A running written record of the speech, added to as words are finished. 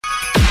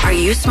Are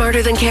you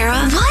smarter than Kara?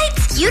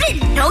 What? You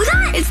didn't know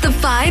that? It's the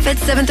 5 at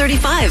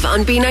 7:35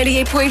 on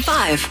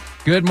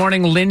B98.5. Good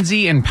morning,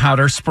 Lindsay in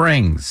Powder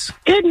Springs.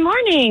 Good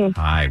morning.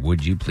 Hi,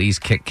 would you please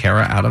kick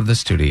Kara out of the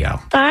studio?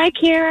 Bye,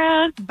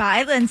 Kara.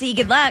 Bye, Lindsay.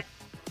 Good luck.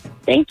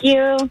 Thank you.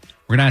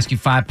 We're going to ask you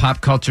 5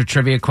 pop culture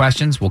trivia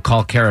questions. We'll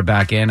call Kara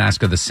back in,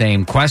 ask her the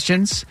same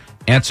questions.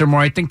 Answer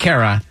more right than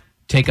Kara.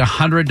 Take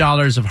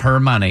 $100 of her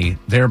money,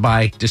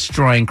 thereby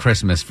destroying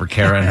Christmas for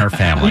Kara and her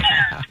family.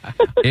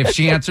 If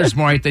she answers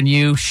more right than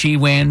you, she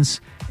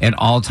wins, and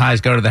all ties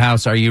go to the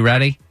house. Are you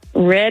ready?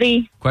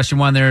 Ready? Question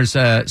 1, there's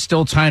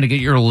still time to get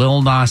your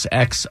Lil Nas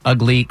X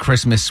ugly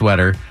Christmas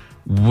sweater.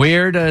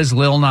 Where does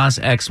Lil Nas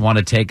X want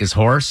to take his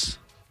horse?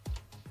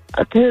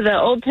 To the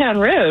Old Town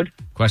Road.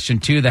 Question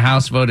 2, the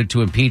House voted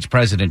to impeach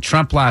President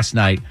Trump last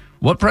night.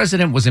 What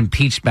president was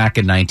impeached back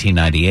in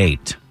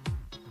 1998?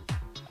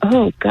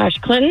 Oh, gosh.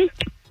 Clinton?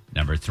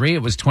 Number 3,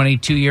 it was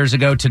 22 years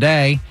ago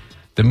today.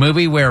 The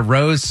movie where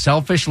Rose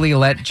selfishly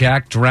let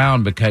Jack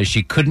drown because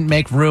she couldn't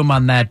make room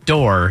on that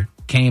door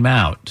came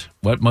out.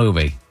 What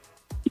movie?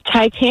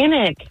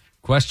 Titanic.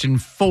 Question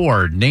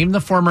 4, name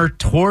the former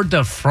Tour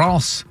de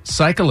France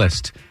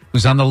cyclist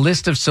who's on the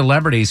list of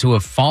celebrities who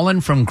have fallen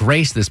from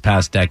grace this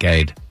past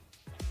decade.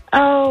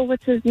 Oh,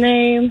 what's his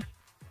name?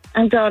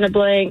 I'm drawing a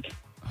blank.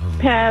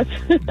 Pass.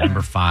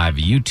 Number 5,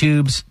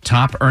 YouTube's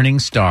top earning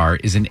star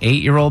is an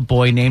 8-year-old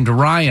boy named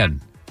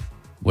Ryan.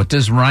 What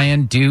does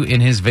Ryan do in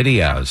his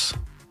videos?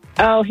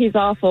 Oh, he's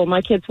awful.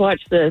 My kids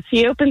watch this.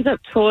 He opens up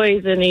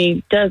toys and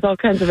he does all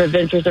kinds of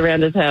adventures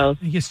around his house.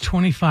 He gets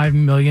 $25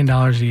 million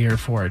a year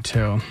for it,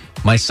 too.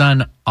 My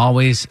son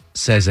always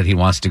says that he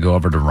wants to go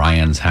over to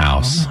Ryan's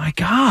house. Oh, my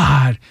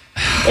God.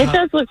 It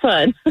does look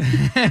fun. All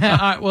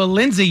right, well,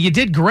 Lindsay, you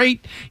did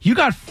great. You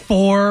got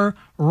 4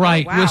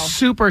 right. Oh, wow. With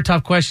super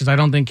tough questions. I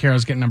don't think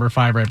Kara's getting number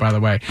 5 right, by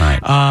the way. All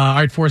right. All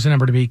right, 4 is the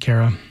number to beat,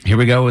 Kara. Here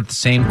we go with the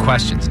same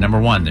questions.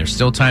 Number 1, there's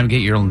still time to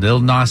get your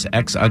Lil Nas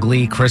X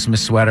ugly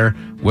Christmas sweater.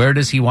 Where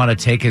does he want to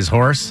take his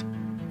horse?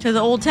 To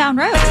the Old Town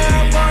Road.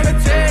 Yeah,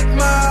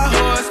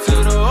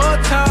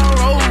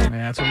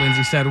 that's what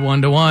Lindsay said,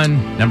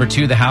 1-1. Number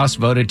 2, the House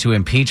voted to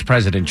impeach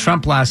President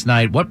Trump last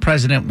night. What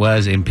president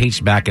was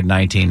impeached back in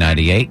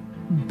 1998?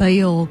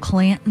 Bill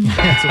Clinton.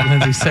 That's what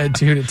Lindsay said,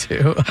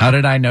 2-2. How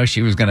did I know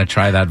she was going to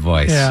try that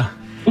voice? Yeah.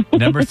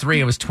 Number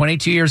 3, it was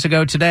 22 years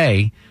ago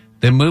today.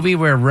 The movie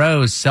where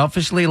Rose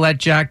selfishly let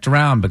Jack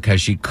drown because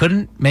she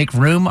couldn't make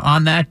room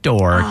on that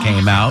door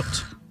came out.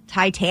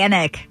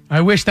 Titanic.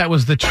 I wish that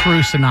was the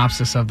true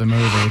synopsis of the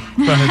movie.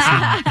 But it's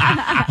not.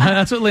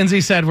 That's what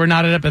Lindsay said. We're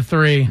knotted up at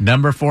 3.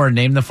 Number 4,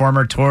 name the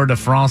former Tour de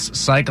France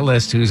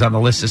cyclist who's on the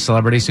list of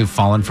celebrities who've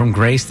fallen from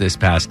grace this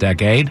past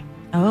decade.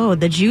 Oh,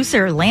 the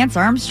juicer, Lance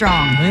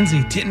Armstrong.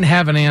 Lindsay didn't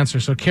have an answer.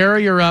 So,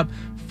 Kara, you're up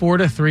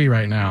 4-3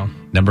 right now.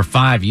 Number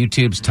 5,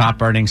 YouTube's top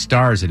earning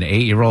star is an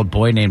 8-year-old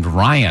boy named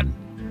Ryan.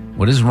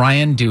 What does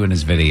Ryan do in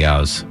his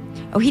videos?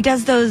 Oh, he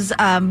does those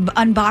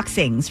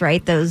unboxings,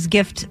 right? Those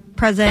gift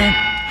present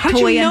How did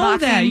toy you know unboxings.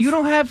 that? You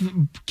don't have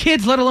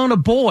kids, let alone a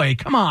boy.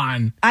 Come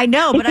on. I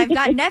know, but I've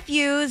got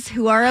nephews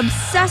who are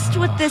obsessed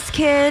with this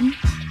kid.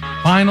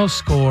 Final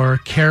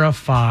score, Kara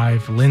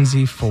 5,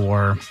 Lindsay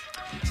 4.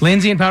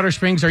 Lindsay in Powder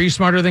Springs, are you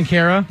smarter than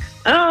Kara?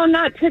 Oh,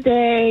 not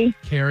today.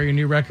 Kara, your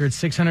new record,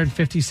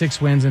 656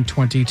 wins and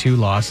 22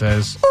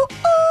 losses. Ooh,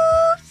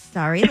 ooh.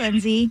 Sorry,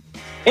 Lindsay.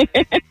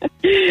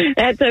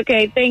 That's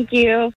okay. Thank you.